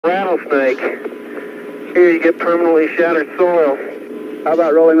rattlesnake. Here you get permanently shattered soil. How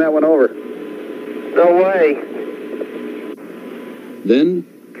about rolling that one over? No way. Then,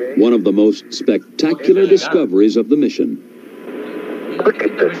 one of the most spectacular discoveries of the mission. Look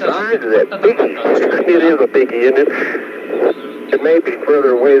at the size of that biggie. It is a biggie, isn't it? It may be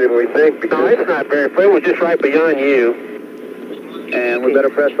further away than we think. No, it's not very far. It was just right beyond you. And we better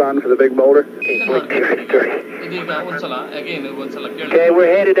press on for the big boulder? Okay,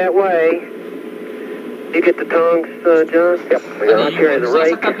 we're headed that way. You get the tongs, John? Yep. I'll carry the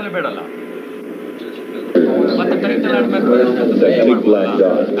rake. Big black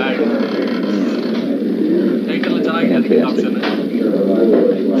dot.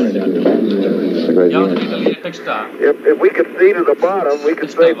 If we could see to the bottom, we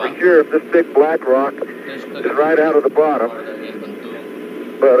could say for sure if this big black rock is right out of the bottom.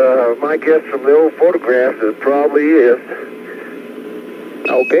 But my guess from the old photographs, it probably is.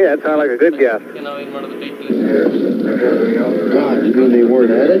 Okay, that sounds like a good guess. God, they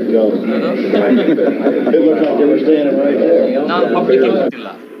weren't at it? No. It looked like they were standing right there.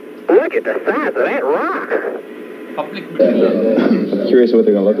 Look at the size of that rock. Curious what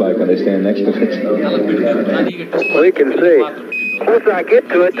they're going to look like when they stand next to it. We can see. The closer I get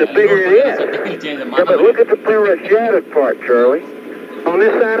to it, the bigger it is. Yeah, but look at the permanent shattered part, Charlie. On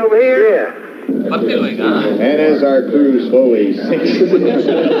this side over here? Yeah. And as our crew slowly sinks,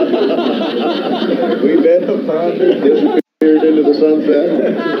 we bet the founder disappeared into the sunset.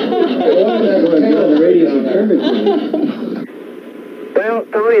 Well,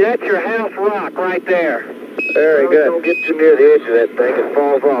 Tony, that's your house rock right there. Very good. Don't get too near the edge of that thing. It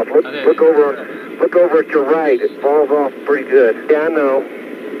falls off. Look over at your right. It falls off pretty good. Yeah, I know.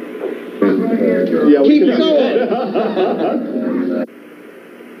 Yeah, keep going.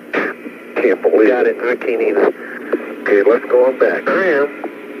 Can't believe it. I can't either. Okay, let's go on back. I am.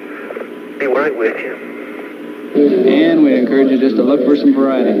 Be right with you. And we encourage you just to look for some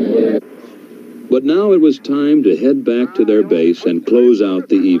variety. But now it was time to head back to their base and close out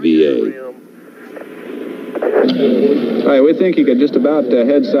the EVA. All right, we think you could just about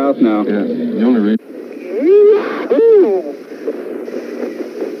head south now. Yeah, the only reason.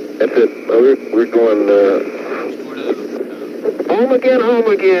 That's it. We're going, home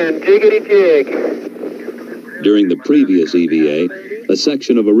again, jiggity jig. During the previous EVA, a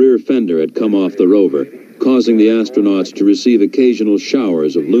section of a rear fender had come off the rover, causing the astronauts to receive occasional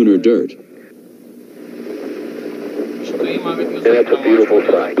showers of lunar dirt. And it's a beautiful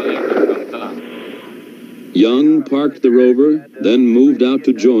sight. Young parked the rover, then moved out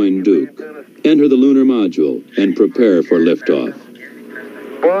to join Duke, enter the lunar module, and prepare for liftoff.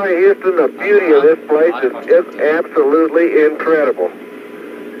 Boy, Houston, the beauty of this place is just absolutely incredible.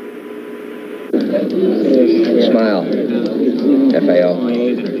 Smile. FAO.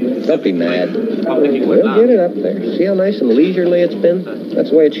 Don't be mad. We'll get it up there. See how nice and leisurely it's been? That's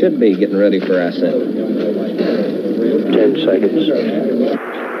the way it should be, getting ready for ascent. 10 seconds.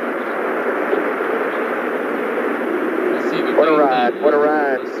 What a ride, what a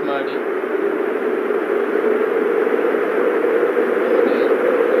ride.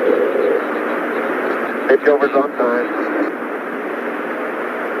 Pitchover's on time.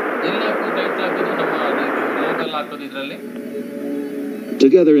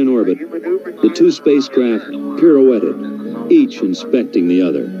 Together in orbit, the two spacecraft pirouetted, each inspecting the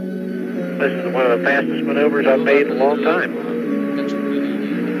other. This is one of the fastest maneuvers I've made in a long time.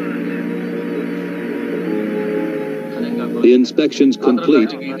 The inspections complete,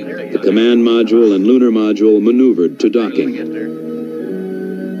 the command module and lunar module maneuvered to docking.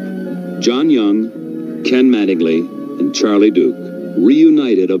 John Young, Ken Mattingly, and Charlie Duke,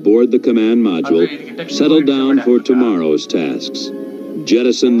 reunited aboard the command module, settled down for tomorrow's tasks.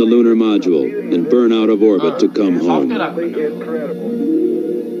 Jettison the lunar module and burn out of orbit to come home.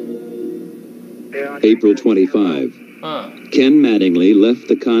 April 25. Ken Mattingly left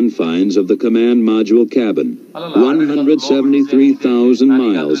the confines of the command module cabin, 173,000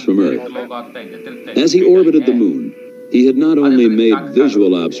 miles from Earth. As he orbited the moon, he had not only made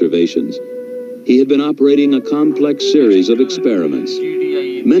visual observations, he had been operating a complex series of experiments.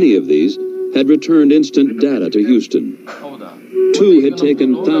 Many of these had returned instant data to Houston. Two had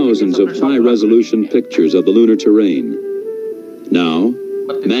taken thousands of high-resolution pictures of the lunar terrain. Now,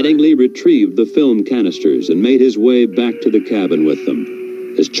 Mattingly retrieved the film canisters and made his way back to the cabin with them,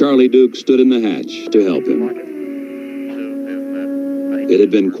 as Charlie Duke stood in the hatch to help him. It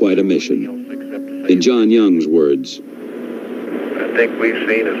had been quite a mission. In John Young's words, I think we've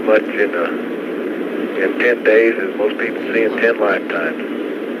seen as much in 10 days as most people see in 10 lifetimes.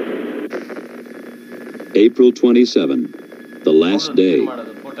 April 27, the last day,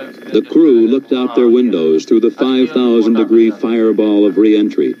 The crew looked out their windows through the 5,000-degree fireball of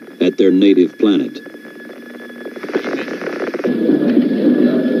re-entry at their native planet.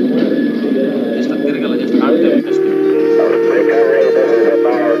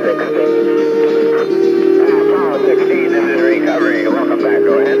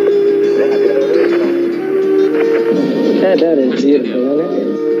 That is beautiful, isn't it?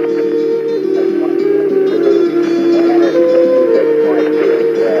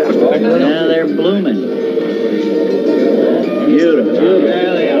 Now they're blooming. Beautiful.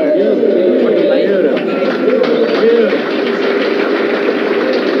 There they are. Beautiful.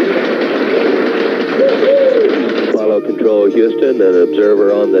 Follow Control Houston, an observer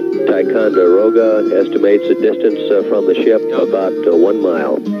on the Ticonderoga estimates the distance from the ship about 1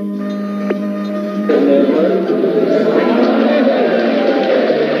 mile.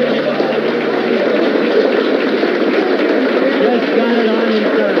 Just got it on in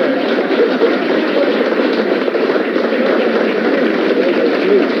service.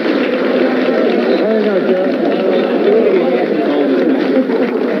 There we go, Joe.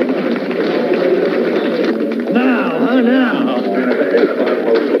 Now.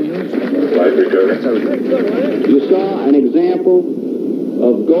 You saw an example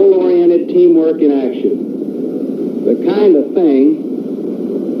of goal-oriented teamwork in action. The kind of thing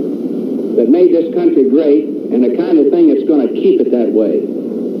that made this country great and the kind of thing that's going to keep it that way.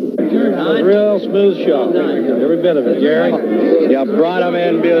 Real smooth shot. Every bit of it, Jerry. You brought them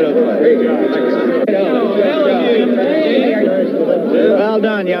in beautifully. Well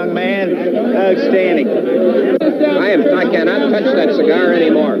done, young man. Outstanding. I cannot touch that cigar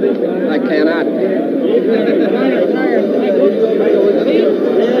anymore. I cannot.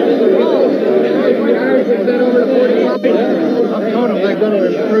 They're going to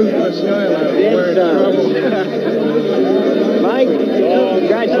improve the skyline. Mike,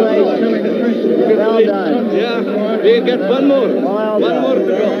 congratulations. Well done. Yeah, we get one more. Well done. One more to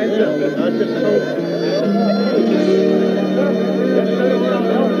go.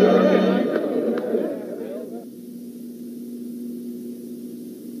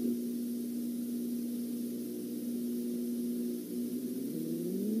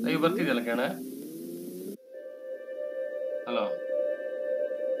 ಬರ್ತಿದೆಯಲ್ಲ ಕಣ hello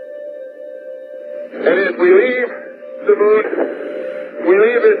And as we leave the moon, we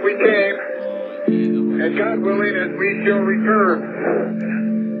leave as we came, and God willing, as we shall return.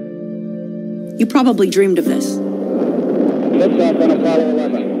 You probably dreamed of this. Liftoff on Apollo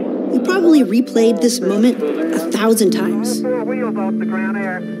 11. You probably replayed this moment 1,000 times.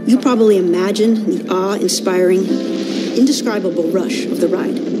 You probably imagined the awe-inspiring, indescribable rush of the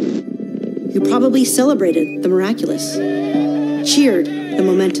ride. You probably celebrated the miraculous, cheered the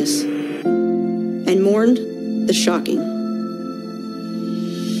momentous, and mourned the shocking.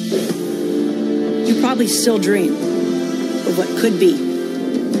 You probably still dream of what could be.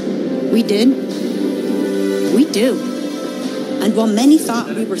 We did. We do. And while many thought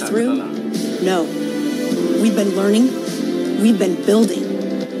we were through, no. We've been learning, we've been building,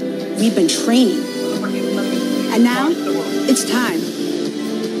 we've been training. And now, it's time.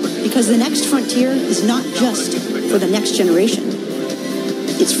 Because the next frontier is not just for the next generation.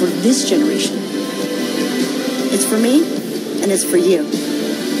 It's for this generation. It's for me, and it's for you.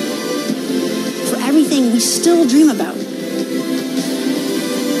 For everything we still dream about.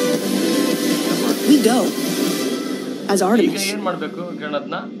 We go as Artemis. ಏನು ಮಾಡಬೇಕು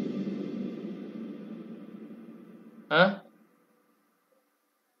ಕಿರಣದ್ನ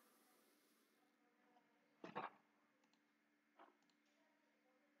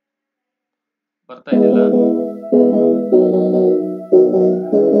ಬರ್ತಾ ಇದೆಯಲ್ಲ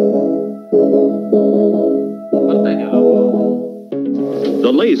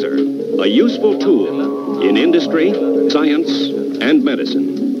The laser, a useful tool in industry, science, and medicine.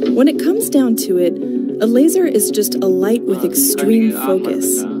 When it comes down to it, a laser is just a light with extreme focus.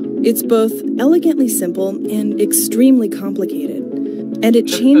 It's both elegantly simple and extremely complicated. And it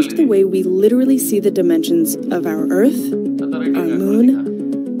changed the way we literally see the dimensions of our Earth, our moon,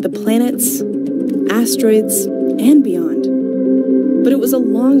 the planets, asteroids, and beyond. But it was a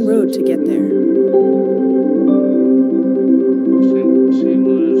long road to get there.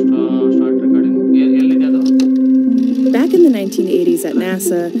 Back in the 1980s at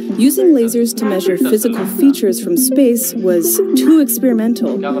NASA, using lasers to measure physical features from space was too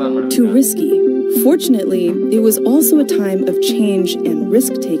experimental, too risky. Fortunately, it was also a time of change and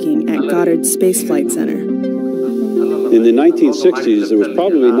risk-taking at Goddard Space Flight Center. In the 1960s, there was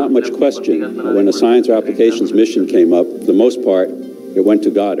probably not much question when a science or applications mission came up. For the most part, it went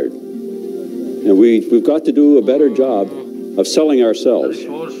to Goddard. And we've got to do a better job of selling ourselves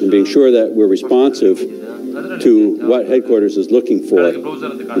and being sure that we're responsive to what headquarters is looking for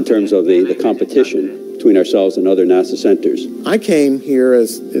in terms of the competition between ourselves and other NASA centers. I came here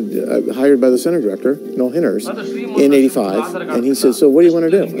as hired by the center director, Noel Hinners, in '85, and he said, so what do you want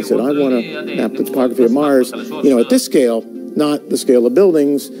to do? I said, I want to map the topography of Mars, at this scale, not the scale of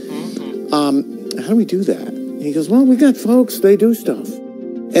buildings. How do we do that? And he goes, well, we got folks, they do stuff.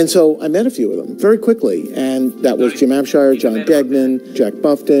 And so I met a few of them very quickly, and that was Jim Abshire, John Degnan, Jack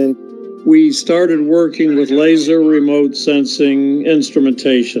Buffton. We started working with laser remote sensing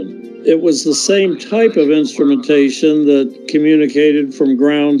instrumentation. It was the same type of instrumentation that communicated from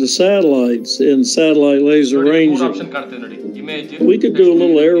ground to satellites in satellite laser ranging. We could do a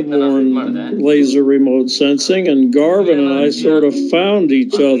little airborne laser remote sensing, and Garvin and I sort of found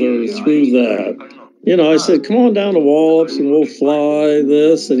each other through that. I said, come on down to Wallops and we'll fly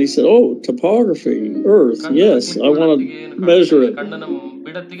this. And he said, oh, topography, Earth, yes, I want to measure it.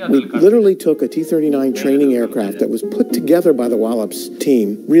 We literally took a T-39 training aircraft that was put together by the Wallops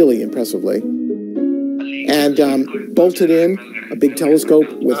team, really impressively, and bolted in a big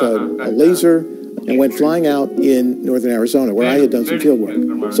telescope with a laser and went flying out in northern Arizona, where I had done some field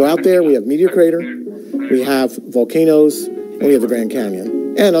work. So out there we have Meteor Crater, we have volcanoes, and we have the Grand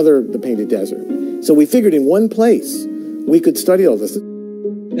Canyon, and the Painted Desert. So we figured in one place we could study all this.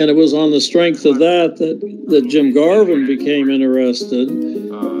 And it was on the strength of that Jim Garvin became interested,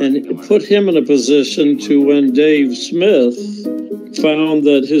 and it put him in a position to, when Dave Smith found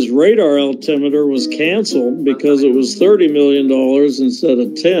that his radar altimeter was canceled because it was $30 million instead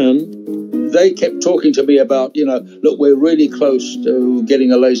of 10. They kept talking to me about, look, we're really close to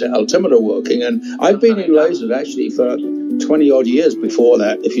getting a laser altimeter working. And I've been in lasers actually for 20-odd years before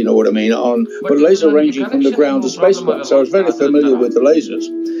that, if you know what I mean, but laser ranging from the ground to spaceflight. So I was very familiar with the lasers.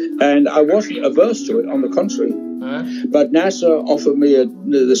 And I wasn't averse to it, on the contrary. But NASA offered me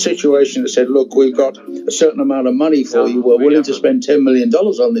the situation that said, look, we've got a certain amount of money for you. We're willing to spend $10 million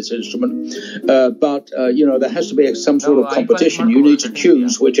on this instrument. But there has to be some sort of competition. You need to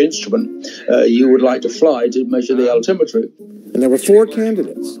choose which instrument you would like to fly to measure the altimetry. And there were 4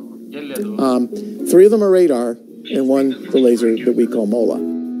 candidates. 3 of them are radar, and one the laser that we call MOLA.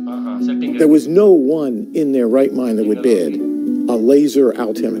 There was no one in their right mind that would bid a laser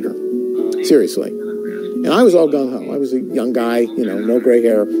altimeter. Seriously. And I was all gung-ho. I was a young guy, no gray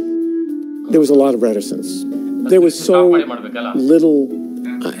hair. There was a lot of reticence. There was so little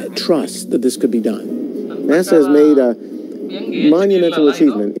trust that this could be done. NASA has made a monumental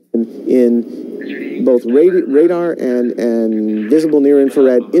achievement in both radar and visible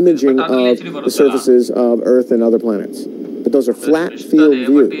near-infrared imaging of the surfaces of Earth and other planets. But those are flat field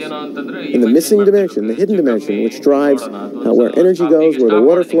views. In the missing dimension, the hidden dimension, which drives where energy goes, where the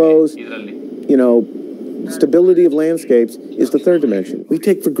water flows, stability of landscapes, is the third dimension. We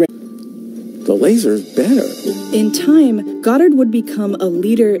take for granted. The laser's better. In time, Goddard would become a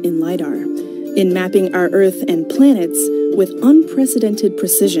leader in LiDAR, in mapping our Earth and planets with unprecedented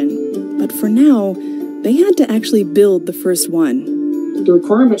precision. But for now, they had to actually build the first one. The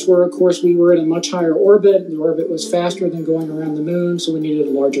requirements were, of course, we were in a much higher orbit. The orbit was faster than going around the moon, so we needed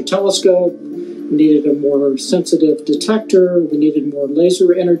a larger telescope. We needed a more sensitive detector. We needed more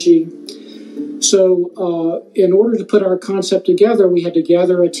laser energy. So in order to put our concept together, we had to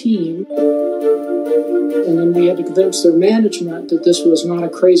gather a team. And then we had to convince their management that this was not a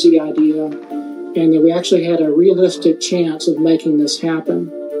crazy idea and that we actually had a realistic chance of making this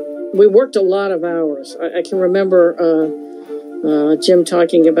happen. We worked a lot of hours. I can remember Jim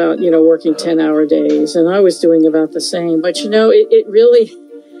talking about, working 10-hour days, and I was doing about the same. But, it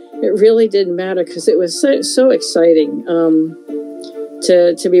really didn't matter because it was so exciting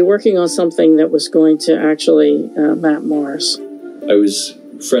to be working on something that was going to actually map Mars. I was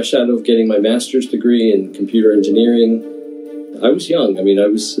fresh out of getting my master's degree in computer engineering. I was young. I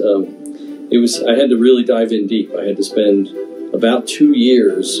had to really dive in deep. I had to spend about 2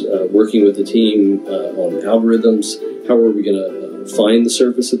 years working with the team on algorithms. How are we going to find the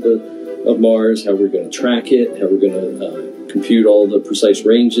surface of Mars? How are we going to track it? How are we going to compute all the precise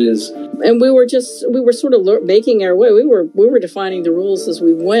ranges? And we were sort of making our way. We were defining the rules as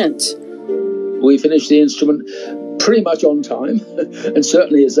we went. We finished the instrument pretty much on time, and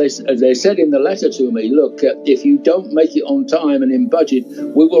certainly as they said in the letter to me, look, if you don't make it on time and in budget,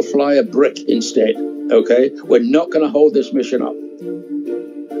 we will fly a brick instead. Okay, we're not going to hold this mission up.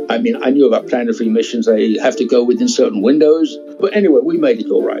 I mean, I knew about planetary missions; they have to go within certain windows. But anyway, we made it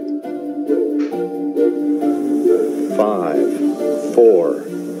all right. 5, 4,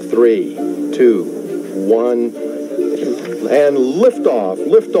 3, 2, 1. And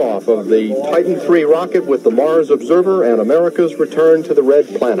liftoff of the Titan III rocket with the Mars Observer and America's return to the red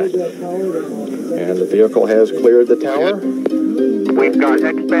planet. And the vehicle has cleared the tower. We've got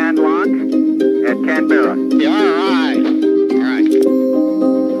X-band launch at Canberra. Yeah, all right.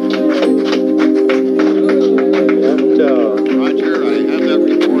 Roger, I have that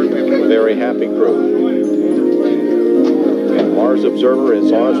report. Very happy crew. And Mars Observer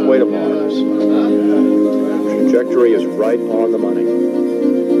is on its way to Mars. Trajectory is right on the money.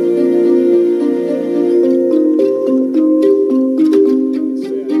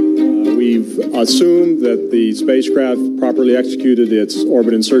 We've assumed that the spacecraft properly executed its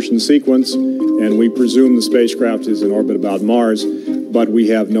orbit insertion sequence, and we presume the spacecraft is in orbit about Mars, but we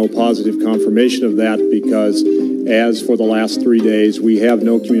have no positive confirmation of that because, as for the last 3 days, we have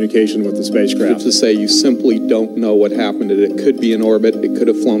no communication with the spacecraft. To say you simply don't know what happened. It could be in orbit. It could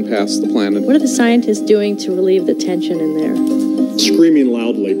have flown past the planet. What are the scientists doing to relieve the tension in there? Screaming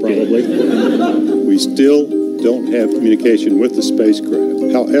loudly, probably. We still don't have communication with the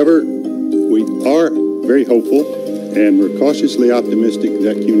spacecraft. However, we are very hopeful, and we're cautiously optimistic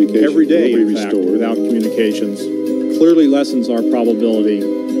that communication every day, will be in fact, restored. without communications clearly lessens our probability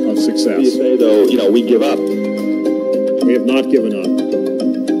of success. You say, though, we give up. We have not given up.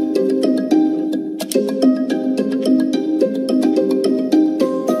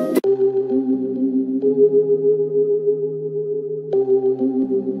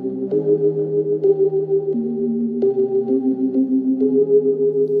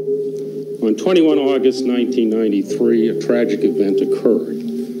 On 21 August 1993, a tragic event occurred.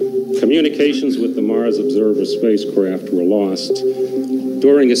 Communications with the Mars Observer spacecraft were lost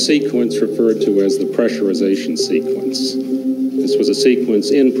during a sequence referred to as the pressurization sequence. This was a sequence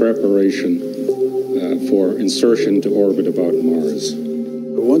in preparation for insertion to orbit about Mars.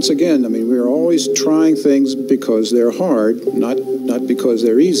 Once again, we're always trying things because they're hard, not because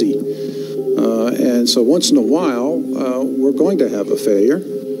they're easy. And so once in a while, we're going to have a failure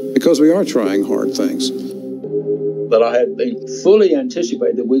because we are trying hard things. That I had been fully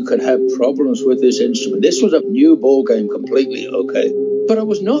anticipated that we could have problems with this instrument. This was a new ball game completely, okay? But I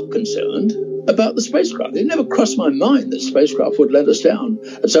was not concerned about the spacecraft. It never crossed my mind that spacecraft would let us down.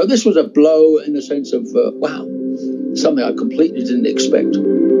 And so this was a blow in the sense of, wow, something I completely didn't expect.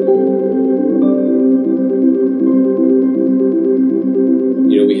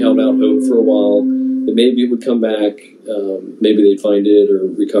 We held out hope for a while that maybe it would come back, maybe they'd find it or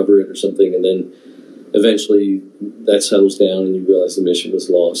recover it or something, and then eventually that settles down and you realize the mission was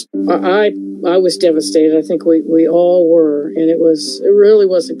lost. I was devastated. I think we all were, and it really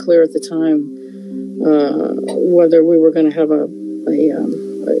wasn't clear at the time whether we were going to have a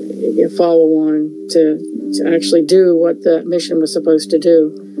follow-on to actually do what the mission was supposed to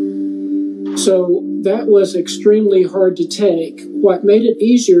do. So that was extremely hard to take. What made it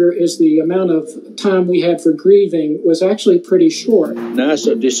easier is the amount of time we had for grieving was actually pretty short.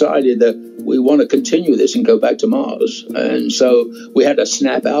 NASA decided that we want to continue this and go back to Mars. And so we had to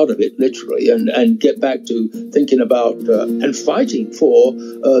snap out of it, literally, and get back to thinking about and fighting for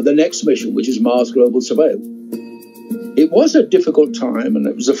the next mission, which is Mars Global Surveillance. It was a difficult time, and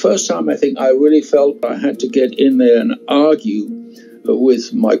it was the first time I think I really felt I had to get in there and argue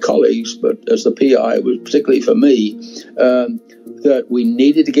with my colleagues, but as the PI, it was particularly for me, that we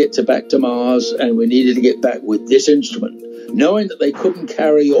needed to get back to Mars and we needed to get back with this instrument. Knowing that they couldn't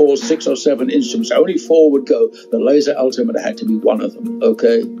carry all 6 or 7 instruments, only 4 would go, the laser altimeter had to be one of them,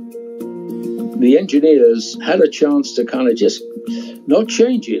 okay? The engineers had a chance to kind of just not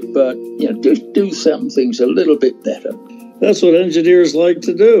change it, but do some things a little bit better. That's what engineers like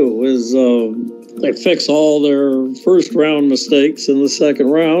to do, is they fix all their first round mistakes in the second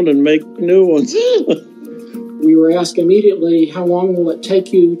round and make new ones. We were asked immediately, how long will it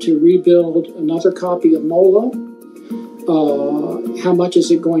take you to rebuild another copy of MOLA? How much is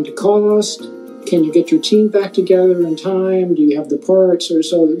it going to cost? Can you get your team back together in time? Do you have the parts?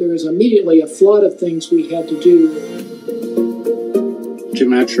 So there was immediately a flood of things we had to do.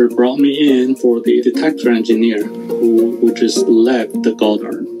 Jim Etcher brought me in for the detector engineer who just led the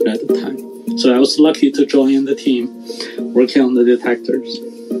Goddard at the time. So I was lucky to join the team working on the detectors.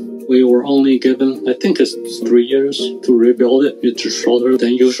 We were only given, I think it's 3 years to rebuild it. It's shorter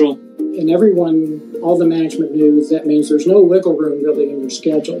than usual. And everyone, all the management knew that means there's no wiggle room really in your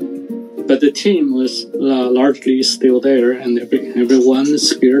schedule. But the team was largely still there, and everyone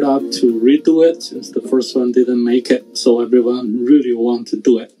is geared up to redo it since the first one didn't make it. So everyone really wanted to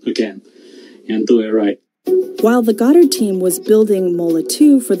do it again and do it right. While the Goddard team was building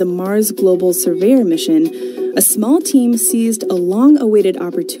MOLA-2 for the Mars Global Surveyor mission, a small team seized a long-awaited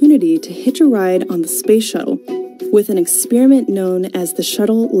opportunity to hitch a ride on the space shuttle. with an experiment known as the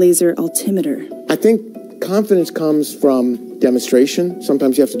Shuttle Laser Altimeter. I think confidence comes from demonstration.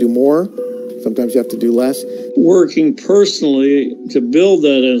 Sometimes you have to do more. Sometimes you have to do less. Working personally to build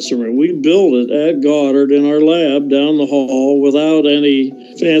that instrument, we built it at Goddard in our lab down the hall without any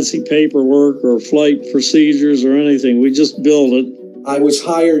fancy paperwork or flight procedures or anything. We just built it. I was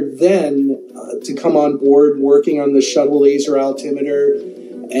hired then to come on board working on the shuttle laser altimeter,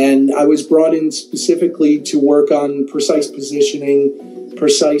 and I was brought in specifically to work on precise positioning,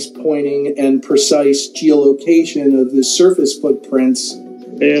 precise pointing, and precise geolocation of the surface footprints.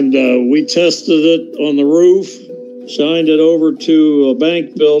 And we tested it on the roof, shined it over to a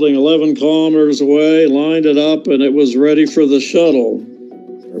bank building 11 kilometers away, lined it up, and it was ready for the shuttle.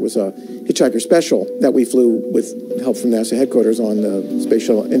 It was a hitchhiker special that we flew with help from NASA headquarters on the space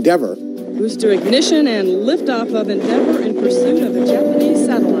shuttle Endeavour. Booster ignition and liftoff of Endeavour in pursuit of a Japanese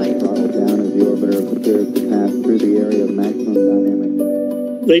satellite. Throttle down as the orbiter prepares to pass through the area of maximum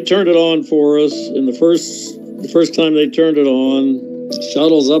dynamic. They turned it on for us, and the first time they turned it on, the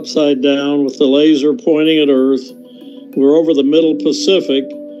shuttle's upside down with the laser pointing at Earth. We're over the middle Pacific.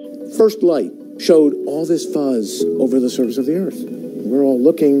 First light showed all this fuzz over the surface of the Earth. We're all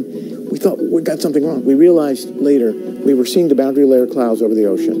looking. We thought we got something wrong. We realized later we were seeing the boundary layer clouds over the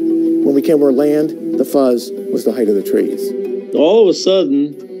ocean. When we came over land, the fuzz was the height of the trees. All of a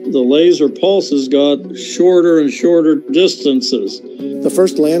sudden, the laser pulses got shorter and shorter distances. The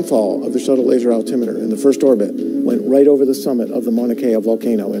first landfall of the shuttle laser altimeter in the first orbit went right over the summit of the Mauna Kea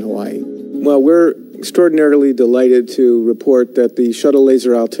volcano in Hawaii. Well, we're extraordinarily delighted to report that the shuttle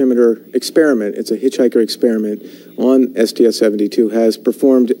laser altimeter experiment, it's a hitchhiker experiment on STS-72, has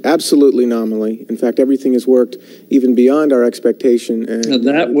performed absolutely nominally. In fact, everything has worked even beyond our expectation. And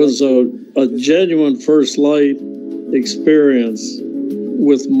that was a genuine first light experience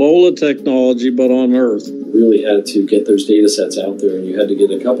with MOLA technology, but on Earth. Really had to get those data sets out there, and you had to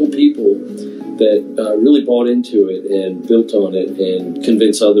get a couple people that really bought into it and built on it and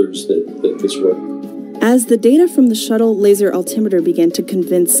convince others that this worked. As the data from the shuttle laser altimeter began to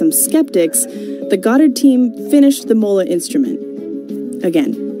convince some skeptics, the Goddard team finished the MOLA instrument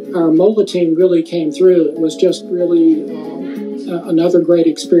again. Our MOLA team really came through. It was just really another great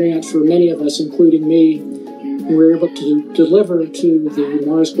experience for many of us, including me. We were able to deliver to the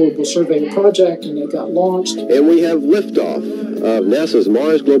Mars Global Surveyor project, and it got launched. And we have liftoff of NASA's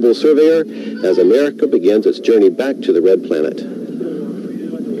Mars Global Surveyor as America begins its journey back to the red planet.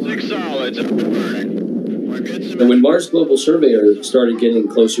 6 solids up and burning. And when Mars Global Surveyor started getting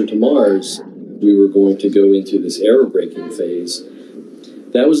closer to Mars, we were going to go into this error braking phase.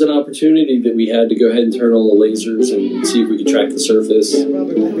 That was an opportunity that we had to go ahead and turn on the lasers and see if we could track the surface.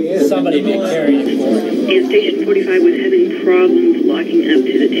 Somebody be carrying it forward. And Station 45 was having problems locking up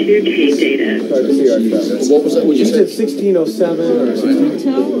to the 2K data. What was that? You said 1607 or 16?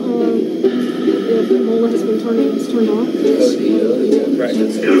 Tell if MOLA has been turned off.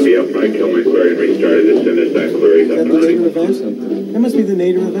 Copy up, Mike. Kill my query and restarted as soon as that query is up and running. That must be the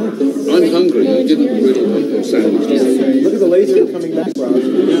nadir event. I'm hungry. I didn't really want no sandwich. Look at the laser coming back, Rob.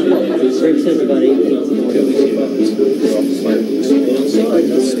 Thanks, everybody.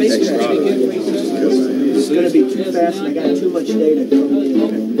 It's going to be too fast, and I got too much data.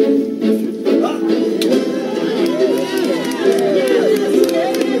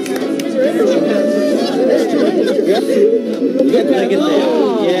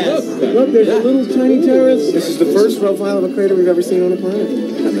 Look, there's a little tiny terrace. This is the first profile of a crater we've ever seen on the planet.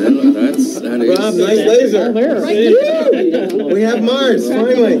 That is. Rob, nice laser. We have Mars,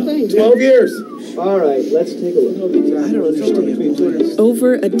 finally. 12 years. All right, let's take a look. I don't understand.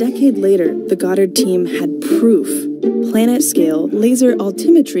 Over a decade later, the Goddard team had proof. Planet-scale laser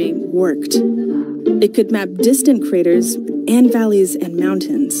altimetry worked. It could map distant craters and valleys and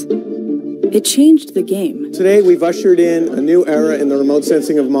mountains. It changed the game. Today, we've ushered in a new era in the remote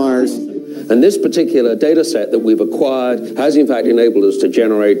sensing of Mars. And this particular data set that we've acquired has in fact enabled us to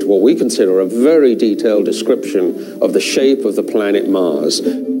generate what we consider a very detailed description of the shape of the planet Mars.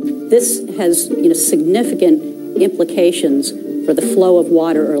 This has significant implications for the flow of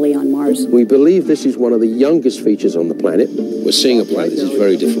water early on Mars. We believe this is one of the youngest features on the planet. We're seeing a planet that is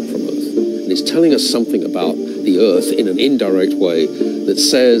very different from Earth. And it's telling us something about the Earth in an indirect way that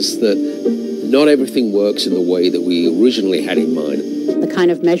says that not everything works in the way that we originally had in mind. The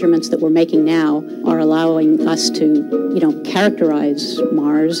kind of measurements that we're making now are allowing us to, characterize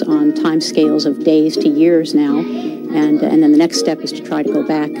Mars on timescales of days to years now. And then the next step is to try to go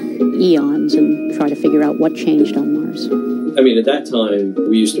back eons and try to figure out what changed on Mars. I mean, at that time,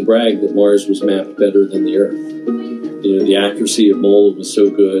 we used to brag that Mars was mapped better than the Earth. The accuracy of MOLA was so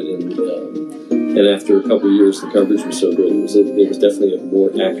good, and And after a couple of years, the coverage was so good, it was definitely a more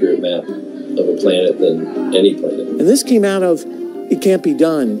accurate map of a planet than any planet. And this came out of it can't be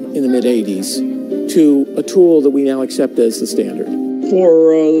done in the mid-'80s to a tool that we now accept as the standard.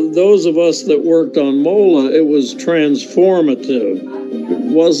 For those of us that worked on MOLA, it was transformative. It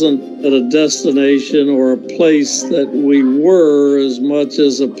wasn't at a destination or a place that we were as much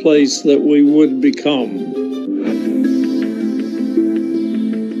as a place that we would become.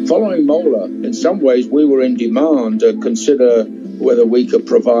 Following MOLA, in some ways we were in demand to consider whether we could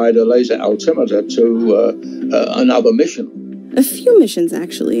provide a laser altimeter to another mission. A few missions,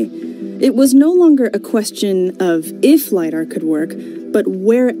 actually. It was no longer a question of if LiDAR could work, but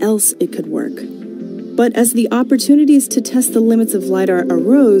where else it could work. But as the opportunities to test the limits of LiDAR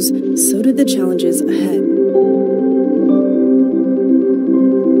arose, so did the challenges ahead.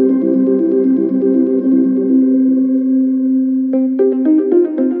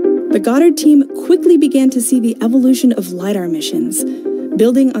 The Goddard team quickly began to see the evolution of LiDAR missions,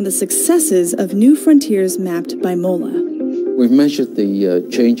 building on the successes of new frontiers mapped by MOLA. We've measured the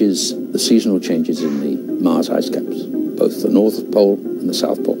changes, the seasonal changes in the Mars ice caps, both the North Pole and the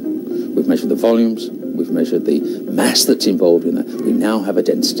South Pole. We've measured the volumes, we've measured the mass that's involved in that. We now have a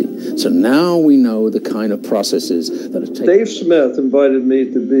density. So now we know the kind of processes that are taking... Dave Smith invited me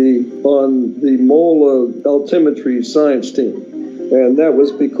to be on the MOLA altimetry science team. And that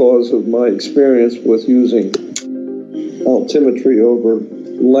was because of my experience with using altimetry over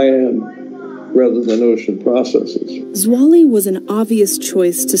land rather than ocean processes. Zwally was an obvious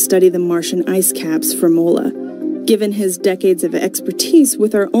choice to study the Martian ice caps for MOLA, given his decades of expertise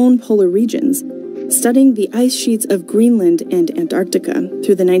with our own polar regions, studying the ice sheets of Greenland and Antarctica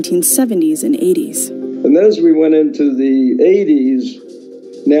through the 1970s and 80s. And then as we went into the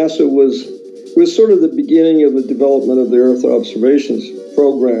 80s, NASA was sort of the beginning of the development of the Earth observations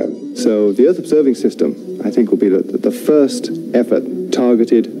program. So the Earth observing system, I think, will be the first effort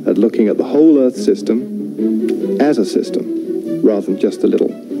targeted at looking at the whole Earth system as a system, rather than just the little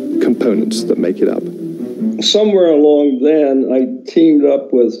components that make it up. Somewhere along then, I teamed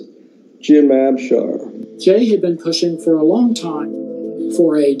up with Jim Abshar. Jay had been pushing for a long time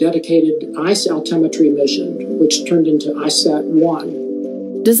for a dedicated ice altimetry mission, which turned into ISAT-1.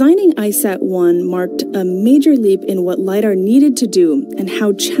 Designing ISAT-1 marked a major leap in what LiDAR needed to do and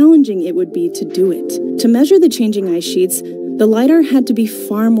how challenging it would be to do it. To measure the changing ice sheets, the LiDAR had to be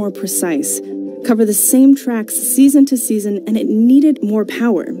far more precise, cover the same tracks season to season, and it needed more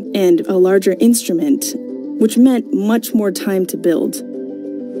power and a larger instrument, which meant much more time to build.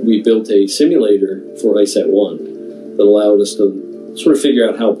 We built a simulator for ISAT-1 that allowed us to sort of figure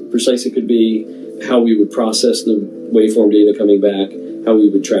out how precise it could be, how we would process the waveform data coming back, how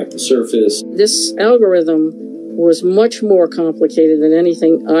we would track the surface. This algorithm was much more complicated than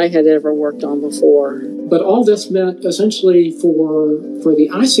anything I had ever worked on before. But all this meant essentially for the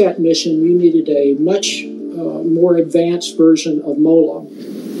ISAT mission, you needed a much more advanced version of MOLA.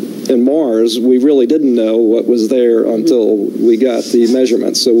 In Mars, we really didn't know what was there until we got the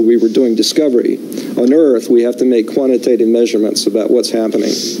measurements, so we were doing discovery. On Earth, we have to make quantitative measurements about what's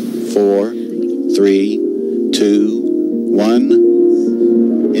happening. 4, 3, 2, 1...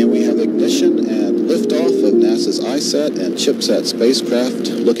 And we have ignition and liftoff of NASA's ISAT and ChipSat spacecraft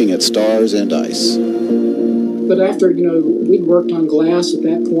looking at stars and ice. But after, we'd worked on glass at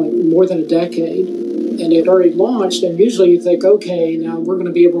that point more than a decade, and it already launched, and usually you think, okay, now we're going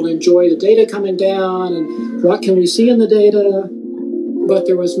to be able to enjoy the data coming down, and what can we see in the data? But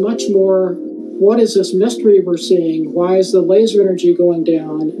there was much more, what is this mystery we're seeing? Why is the laser energy going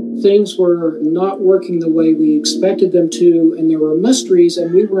down? Things were not working the way we expected them to, and there were mysteries,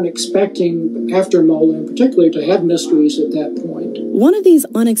 and we weren't expecting, after MOLA in particular, to have mysteries at that point. One of these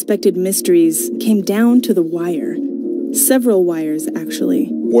unexpected mysteries came down to the wire. Several wires, actually.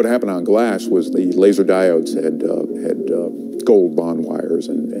 What happened on glass was the laser diodes had gold bond wires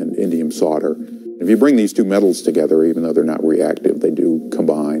and indium solder. If you bring these two metals together, even though they're not reactive, they do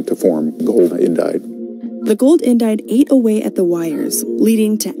combine to form gold indide. The gold indide ate away at the wires,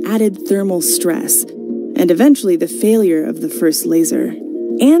 leading to added thermal stress, and eventually the failure of the first laser.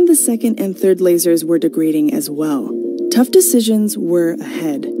 And the second and third lasers were degrading as well. Tough decisions were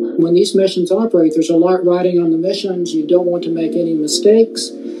ahead. When these missions operate, there's a lot riding on the missions. You don't want to make any mistakes.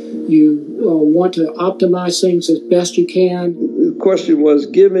 You want to optimize things as best you can. The question was,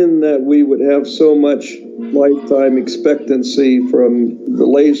 given that we would have so much lifetime expectancy from the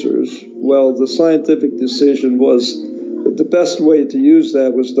lasers, well, the scientific decision was that the best way to use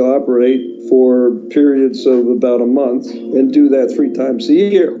that was to operate for periods of about a month and do that 3 times a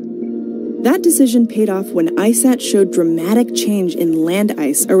year. That decision paid off when ISAT showed dramatic change in land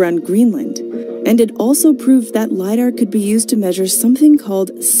ice around Greenland, And it also proved that LiDAR could be used to measure something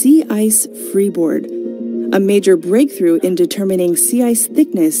called sea ice freeboard, a major breakthrough in determining sea ice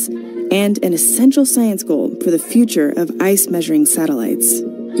thickness and an essential science goal for the future of ice measuring satellites.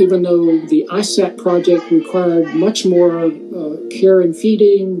 Even though the ISAT project required much more care and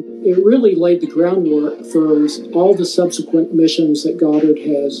feeding, it really laid the groundwork for all the subsequent missions that Goddard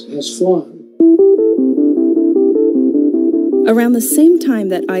has flown. Around the same time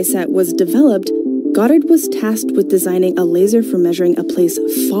that ISAT was developed, Goddard was tasked with designing a laser for measuring a place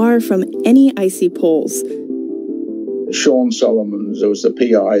far from any icy poles. Sean Solomons was the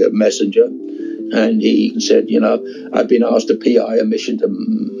PI of Messenger, and he said, I've been asked to PI a mission to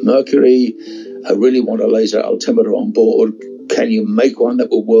Mercury. I really want a laser altimeter on board. Can you make one that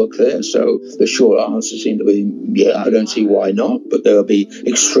will work there? So the short answer seemed to be, yeah, I don't see why not, but there will be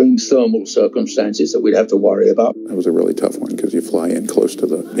extreme thermal circumstances that we'd have to worry about. That was a really tough one because you fly in close to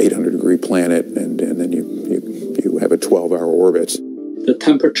the 800-degree planet, and then you have a 12-hour orbit. The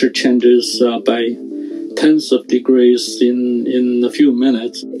temperature changes by tens of degrees in a few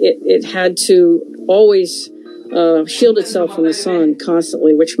minutes. It had to always shield itself from the sun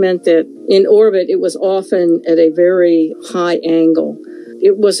constantly, which meant that in orbit it was often at a very high angle.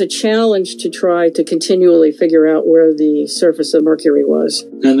 It was a challenge to try to continually figure out where the surface of Mercury was.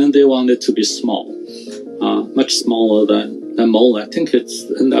 And then they wanted it to be small, much smaller than MOLA. I think it's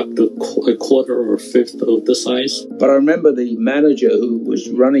ended up to a quarter or a fifth of the size. But I remember the manager who was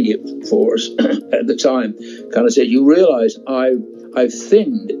running it for us at the time kind of said, you realize I've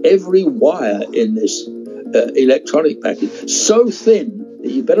thinned every wire in this electronic package so thin that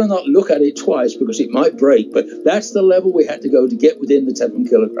you better not look at it twice because it might break. But that's the level we had to go to get within the 7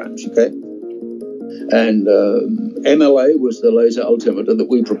 kilograms, okay? And MLA was the laser altimeter that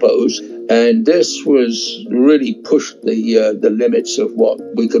we proposed, and this was really pushed the limits of what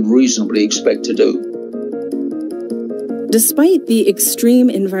we could reasonably expect to do. Despite the extreme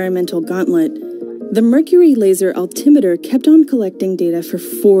environmental gauntlet, the Mercury laser altimeter kept on collecting data for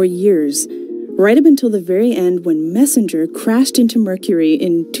 4 years, right up until the very end when Messenger crashed into Mercury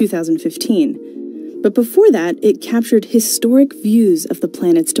in 2015. But before that, it captured historic views of the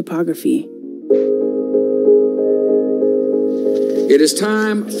planet's topography. It is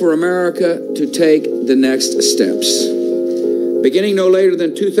time for America to take the next steps. Beginning no later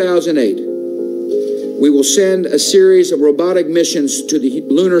than 2008, we will send a series of robotic missions to the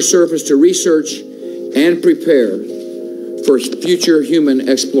lunar surface to research and prepare for future human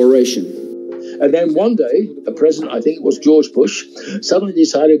exploration. And then one day, the president, I think it was George Bush, suddenly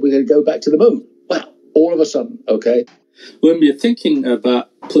decided we're going to go back to the moon. Well, all of a sudden, okay? We've been thinking about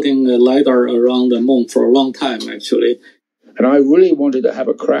putting a LiDAR around the moon for a long time, actually. And I really wanted to have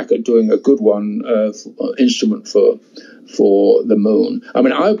a crack at doing a good one instrument for the moon. I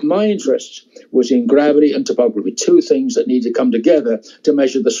mean, my interest was in gravity and topography, two things that need to come together to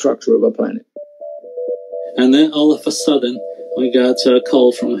measure the structure of a planet. And then all of a sudden, we got a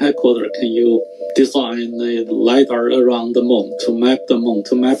call from headquarters. Can you design a LiDAR around the moon, to map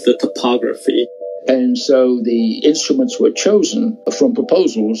the topography? And so the instruments were chosen from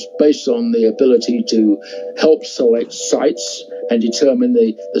proposals based on the ability to help select sites and determine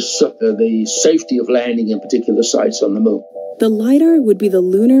the safety of landing in particular sites on the moon. The LiDAR would be the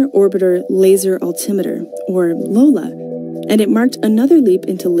Lunar Orbiter Laser Altimeter, or LOLA, and it marked another leap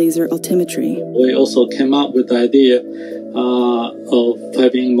into laser altimetry. We also came up with the idea of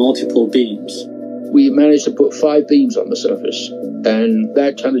having multiple beams. We managed to put 5 beams on the surface, and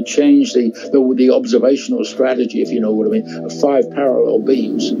that kind of changed the observational strategy, if you know what I mean, of 5 parallel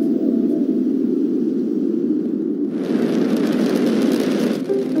beams.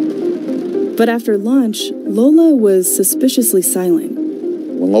 But after launch, Lola was suspiciously silent.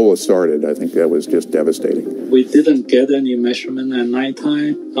 When Lola started, I think that was just devastating. We didn't get any measurement at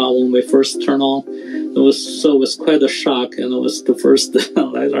nighttime when we first turned on. It was quite a shock, and it was the first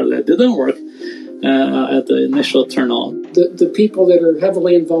LiDAR that didn't work at the initial turn on. The people that are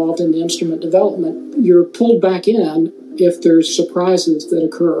heavily involved in the instrument development, you're pulled back in if there's surprises that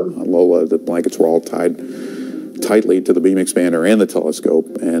occur. On Lola, the blankets were all tied tightly to the beam expander and the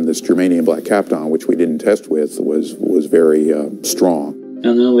telescope, and this germanium black Kapton, which we didn't test with, was very strong.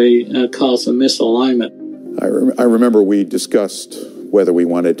 And then we caused a misalignment. I remember we discussed whether we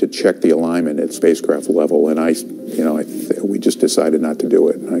wanted to check the alignment at spacecraft level, and we just decided not to do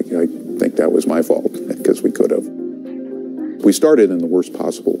it. I think that was my fault, because we could have. We started in the worst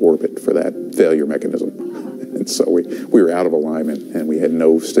possible orbit for that failure mechanism, and so we were out of alignment, and we had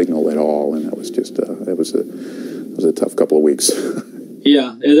no signal at all, and that was just it was a tough couple of weeks.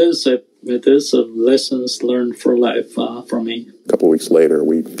 Yeah, it is a It is a lessons learned for life for me. A couple of weeks later,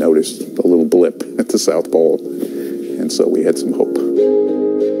 we noticed a little blip at the South Pole, and so we had some hope. And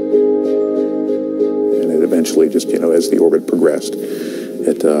it eventually just, as the orbit progressed,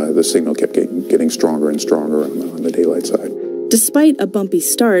 the signal kept getting stronger and stronger on the daylight side. Despite a bumpy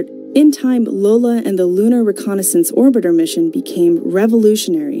start, in time, Lola and the Lunar Reconnaissance Orbiter mission became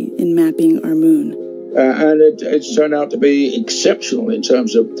revolutionary in mapping our moon. And it's turned out to be exceptional in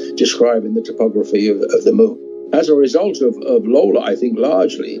terms of describing the topography of the moon. As a result of Lola, I think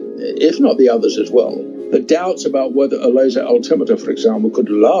largely, if not the others as well, the doubts about whether a laser altimeter, for example, could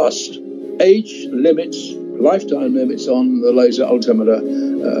last, age limits, lifetime limits on the laser altimeter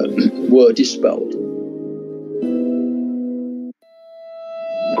were dispelled.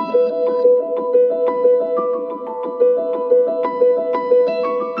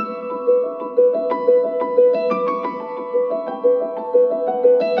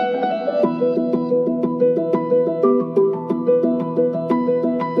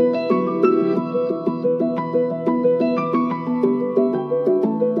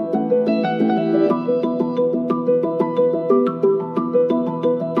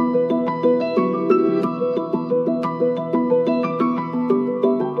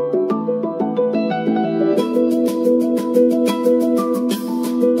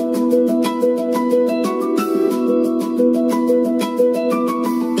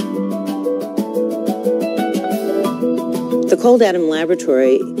 The Cold Atom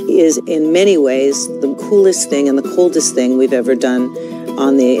Laboratory is in many ways the coolest thing and the coldest thing we've ever done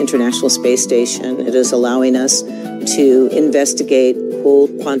on the International Space Station. It is allowing us to investigate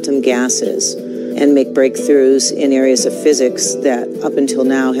cold quantum gases and make breakthroughs in areas of physics that up until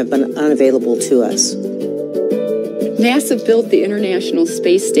now have been unavailable to us. NASA built the International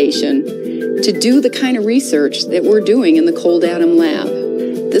Space Station to do the kind of research that we're doing in the Cold Atom Lab.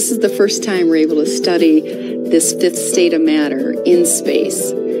 This is the first time we're able to study this fifth state of matter in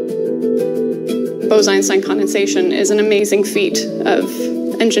space. Bose-Einstein condensation is an amazing feat of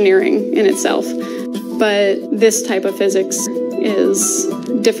engineering in itself, but this type of physics is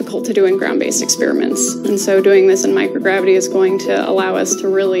difficult to do in ground-based experiments. And so doing this in microgravity is going to allow us to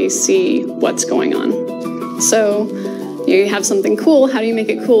really see what's going on. So you have something cool, how do you make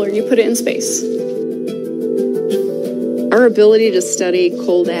it cooler? You put it in space. Our ability to study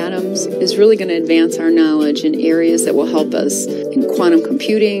cold atoms is really going to advance our knowledge in areas that will help us in quantum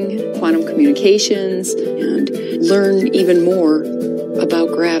computing, quantum communications, and learn even more about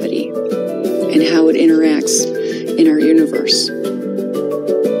gravity and how it interacts in our universe.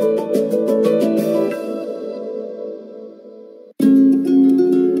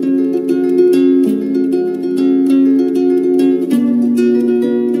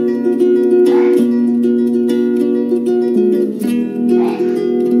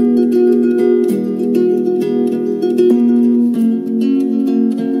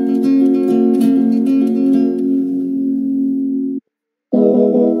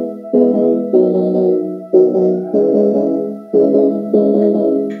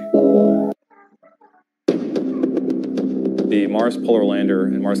 The Mars Polar Lander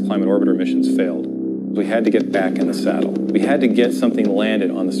and Mars Climate Orbiter missions failed. We had to get back in the saddle. We had to get something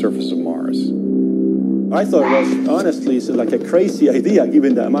landed on the surface of Mars. I thought it was honestly like a crazy idea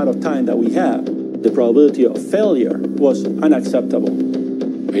given the amount of time that we have. The probability of failure was unacceptable.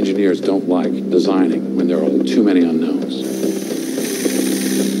 Engineers don't like designing when there are too many unknowns.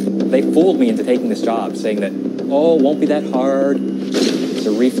 They fooled me into taking this job, saying that, oh, it won't be that hard. It's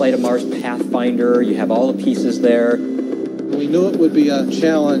a reflight of Mars Pathfinder. You have all the pieces there. We knew it would be a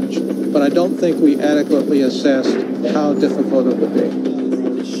challenge, but I don't think we adequately assessed how difficult it would be.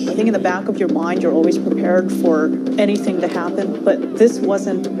 I think in the back of your mind, you're always prepared for anything to happen, but this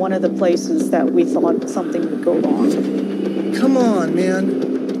wasn't one of the places that we thought something would go wrong. Come on, man.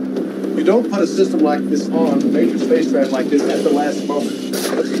 You don't put a system like this on a major spacecraft like this at the last moment.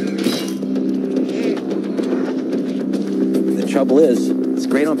 The trouble is, it's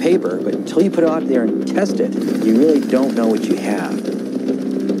great on paper, but until you put it out there and test it, you really don't know what you have.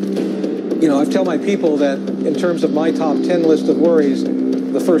 You know, I tell my people that in terms of my top 10 list of worries,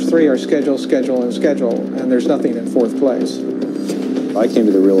 the first three are schedule, schedule, and schedule, and there's nothing in fourth place. I came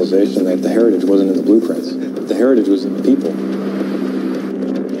to the realization that the heritage wasn't in the blueprints. The heritage was in the people.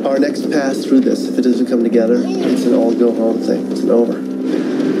 Our next pass through this, if it doesn't come together, it's an all-go-home thing. It's an over.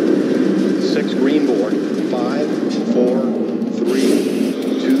 6 green board. 5, 4, 3,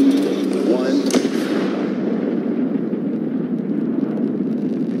 2, 1.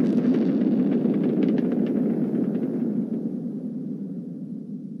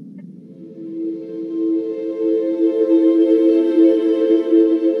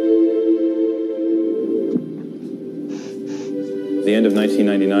 the end of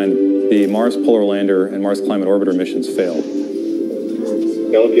 1999, the Mars Polar Lander and Mars Climate Orbiter missions failed.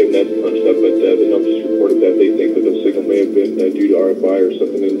 Now, if you have nets punched up, but the numbers reported that they think that the signal may have been due to RFI or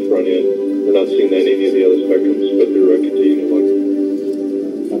something in the front end. We're not seeing that in any of the other spectrums, but they're continuing to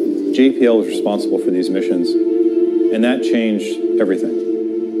look. JPL was responsible for these missions, and that changed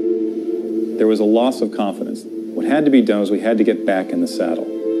everything. There was a loss of confidence. What had to be done was we had to get back in the saddle.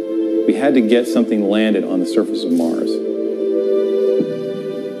 We had to get something landed on the surface of Mars.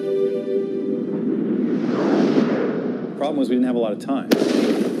 The problem was we didn't have a lot of time.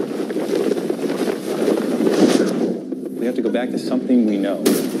 We have to go back to something we know.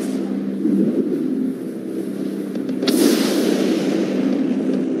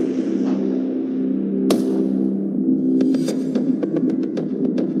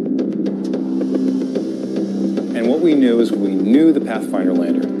 And what we knew is we knew the Pathfinder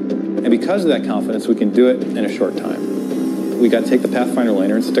lander. And because of that confidence, we can do it in a short time. We got to take the Pathfinder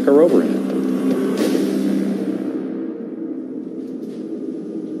lander and stick a rover in it.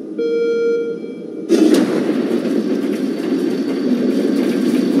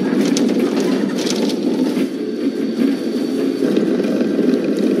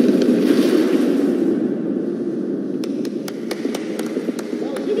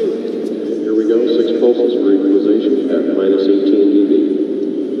 Here we go, 6 pulses for equalization at minus 18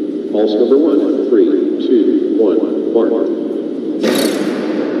 dB. Pulse number 1, 3, 2, 1, mark.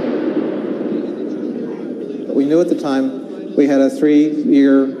 We knew at the time we had a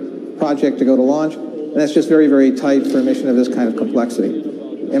 3-year project to go to launch, and that's just very, very tight for a mission of this kind of complexity.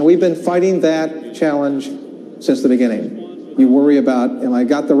 And we've been fighting that challenge since the beginning. You worry about, am I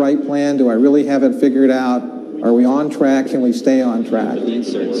got the right plan? Do I really have it figured out? Are we on track? Can we stay on track?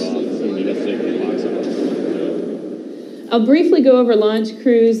 I'll briefly go over launch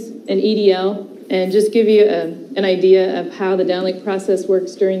crews and EDL and just give you an idea of how the downlink process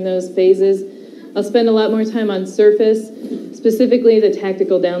works during those phases. I'll spend a lot more time on surface, specifically the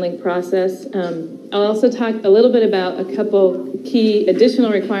tactical downlink process. I'll also talk a little bit about a couple key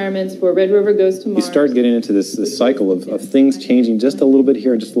additional requirements for Red Rover Goes to Mars. You start getting into this cycle of things changing just a little bit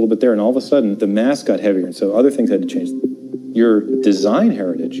here and just a little bit there, and all of a sudden the mass got heavier, and so other things had to change. Your design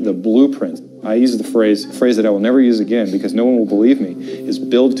heritage, the blueprint, I use the phrase that I will never use again because no one will believe me, is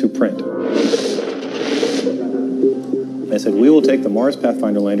build to print. I said, we will take the Mars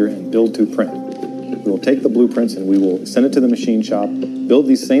Pathfinder lander and build to print. We will take the blueprints and we will send it to the machine shop, build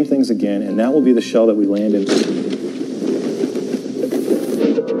these same things again, and that will be the shell that we land in.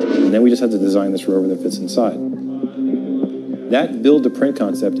 And then we just have to design this rover that fits inside. That build to print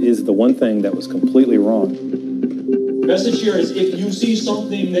concept is the one thing that was completely wrong. Message here is if you see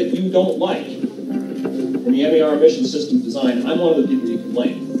something that you don't like in the MER mission system design, I'm one of the people you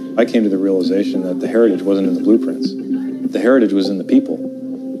complain. I came to the realization that the heritage wasn't in the blueprints. The heritage was in the people.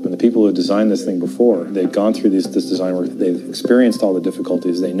 And the people who had designed this thing before, they've gone through this design work, they've experienced all the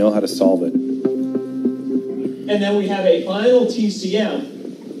difficulties, they know how to solve it. And then we have a final TCM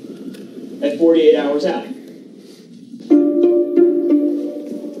at 48 hours out.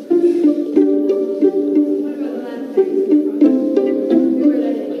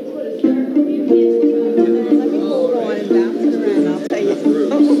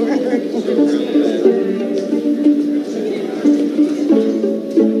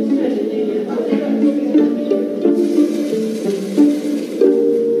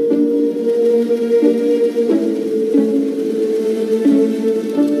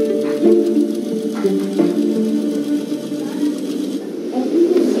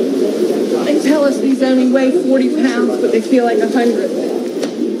 These only weigh 40 pounds, but they feel like 100.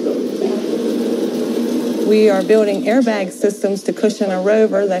 We are building airbag systems to cushion a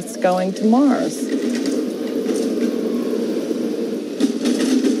rover that's going to Mars.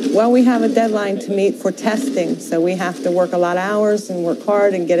 Well, we have a deadline to meet for testing, so we have to work a lot of hours and work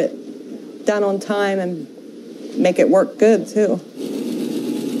hard and get it done on time and make it work good, too.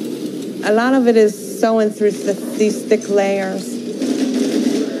 A lot of it is sewing through these thick layers.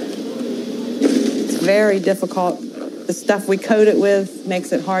 Very difficult. The stuff we coat it with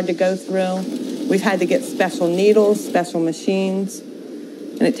makes it hard to go through. We've had to get special needles, special machines,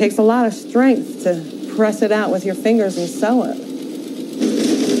 and it takes a lot of strength to press it out with your fingers and sew it.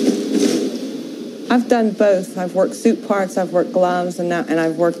 I've done both. I've worked suit parts, I've worked gloves, and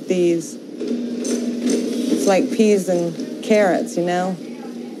I've worked these. It's like peas and carrots, you know?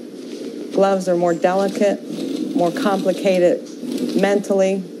 Gloves are more delicate, more complicated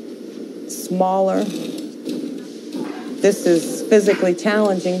mentally, smaller. This is physically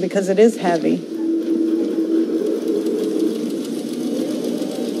challenging because it is heavy.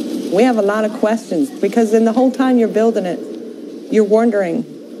 We have a lot of questions because in the whole time you're building it, you're wondering,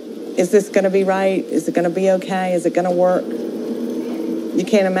 is this going to be right? Is it going to be okay? Is it going to work? You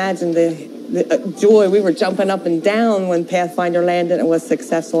can't imagine the joy. We were jumping up and down when Pathfinder landed and was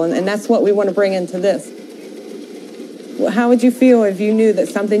successful, and that's what we want to bring into this. How would you feel if you knew that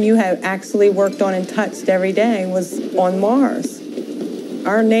something you had actually worked on and touched every day was on Mars?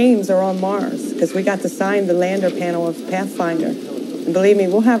 Our names are on Mars because we got to sign the lander panel of Pathfinder. And believe me,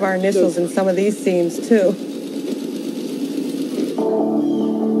 we'll have our initials in some of these scenes too.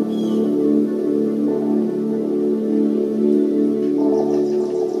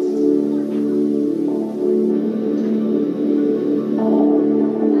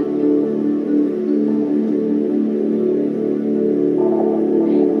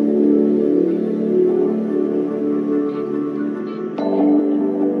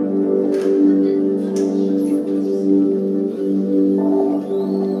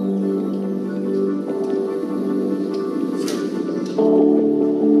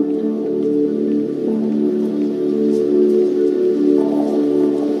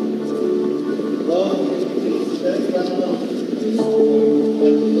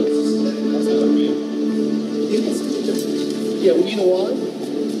 Yeah, well, you know why?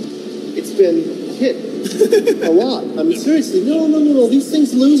 It's been hit a lot. I mean, seriously, no. These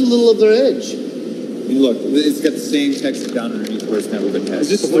things lose a little of their edge. I mean, look, it's got the same texture down underneath where it's never been tested.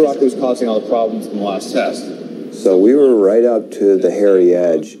 This is the rock that was causing all the problems in the last test. So we were right up to the hairy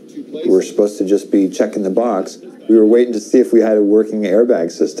edge. We were supposed to just be checking the box. We were waiting to see if we had a working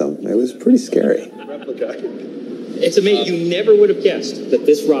airbag system. It was pretty scary. It's amazing. You never would have guessed that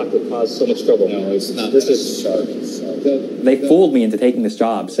this rock would cause so much trouble. No, it's not. This is sharp. They fooled me into taking this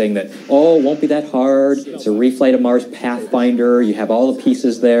job, saying that, oh, it won't be that hard. It's a reflight of Mars Pathfinder. You have all the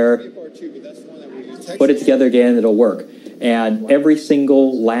pieces there. Put it together again, it'll work. And every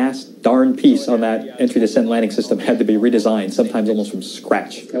single last darn piece on that entry descent landing system had to be redesigned, sometimes almost from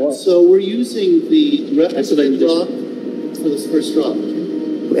scratch. So we're using the replica drop for this first drop.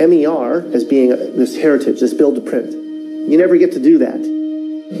 MER as being this heritage, this build to print. You never get to do that.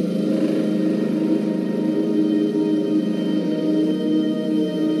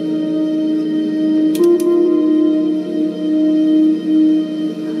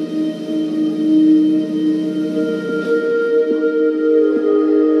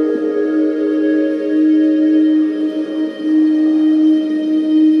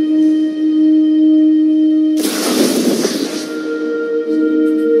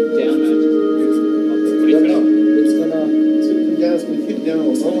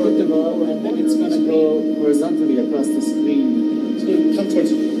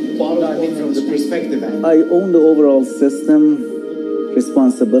 I own the overall system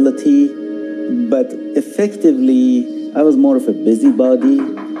responsibility, but effectively, I was more of a busybody,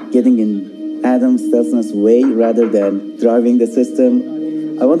 getting in Adam Stelzner's way rather than driving the system.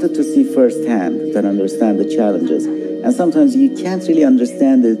 I wanted to see firsthand and understand the challenges. And sometimes you can't really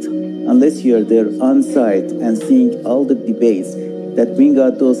understand it unless you're there on site and seeing all the debates that bring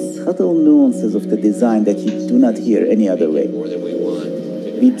out those subtle nuances of the design that you do not hear any other way.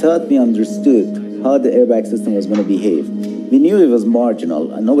 We thought we understood how the airbag system was going to behave. We knew it was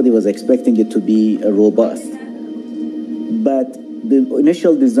marginal, and nobody was expecting it to be robust. But the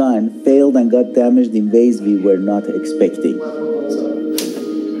initial design failed and got damaged in ways we were not expecting.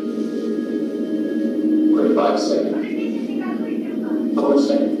 45 seconds. 4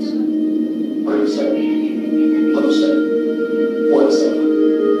 seconds. 3 seconds. 2 seconds. 1 second.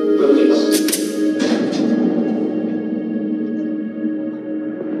 Release.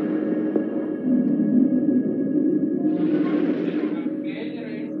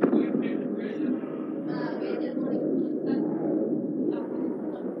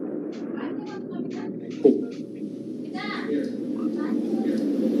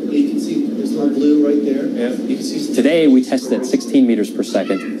 Today, we tested at 16 meters per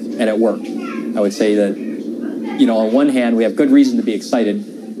second, and it worked. I would say that, on one hand, we have good reason to be excited,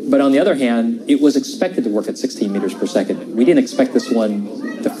 but on the other hand, it was expected to work at 16 meters per second. We didn't expect this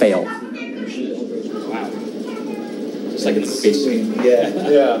one to fail. Wow. Just like in the space scene.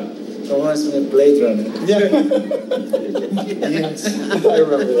 Yeah. Reminds me of Blade Runner. Yeah. Yes. I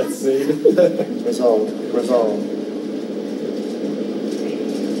remember that scene. Resolve.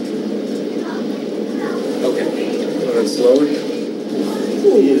 Okay. Slower.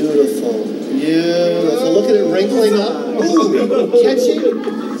 Beautiful. Look at it wrinkling up. Ooh, catching.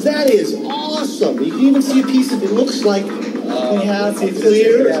 That is awesome. You can even see a piece of it. Looks like we have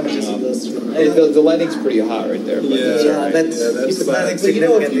clear. The landing's pretty hot right there. But that's But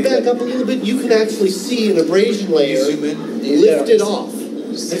if you back up a little bit, you can actually see an abrasion layer lifted off.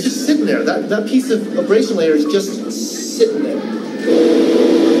 It's just sitting there. That piece of abrasion layer is just sitting there.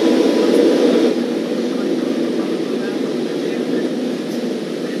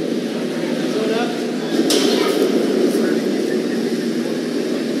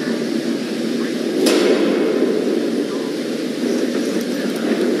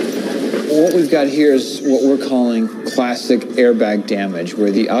 What we've got here is what we're calling classic airbag damage,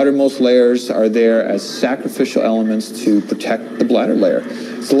 where the outermost layers are there as sacrificial elements to protect the bladder layer.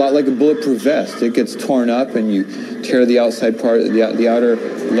 It's a lot like a bulletproof vest. It gets torn up and you tear the outside part, the outer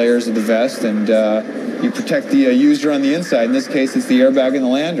layers of the vest, and you protect the user on the inside. In this case, it's the airbag and the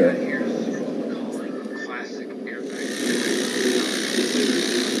lander.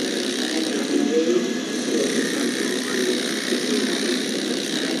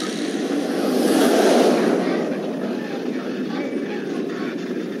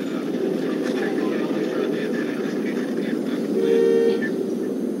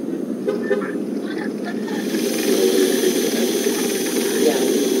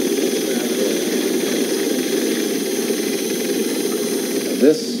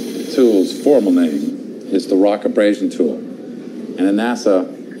 This tool's formal name is the rock abrasion tool. And in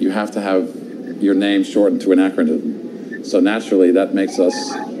NASA, you have to have your name shortened to an acronym. So naturally, that makes us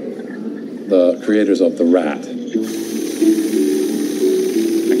the creators of the RAT.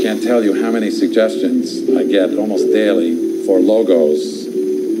 I can't tell you how many suggestions I get almost daily for logos.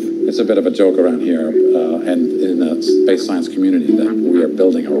 It's a bit of a joke around here and in the space science community that we are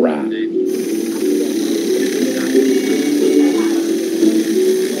building a RAT.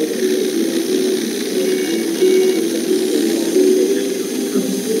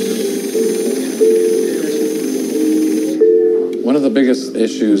 One of the biggest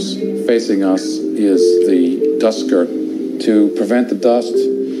issues facing us is the dust skirt. To prevent the dust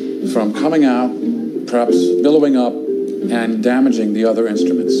from coming out, perhaps billowing up, and damaging the other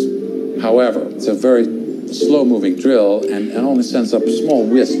instruments. However, it's a very slow-moving drill and only sends up small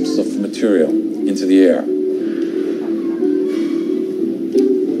wisps of material into the air.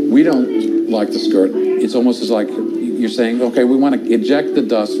 We don't like the skirt. It's almost as like you're saying, okay, we want to eject the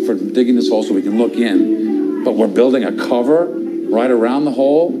dust for digging this hole so we can look in, but we're building a cover right around the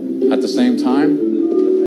hole at the same time.